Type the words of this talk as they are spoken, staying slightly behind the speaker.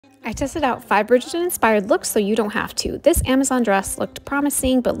I tested out 5 Bridgerton inspired looks so you don't have to. This Amazon dress looked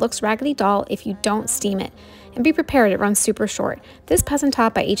promising but looks raggedy doll if you don't steam it. And be prepared, it runs super short. This peasant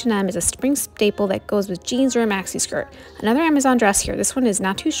top by H&M is a spring staple that goes with jeans or a maxi skirt. Another Amazon dress here. This one is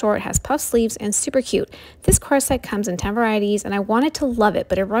not too short, has puff sleeves, and super cute. This corset comes in 10 varieties and I wanted to love it,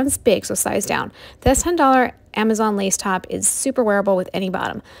 but it runs big, so size down. This $10 Amazon lace top is super wearable with any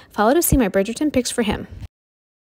bottom. Follow to see my Bridgerton picks for him.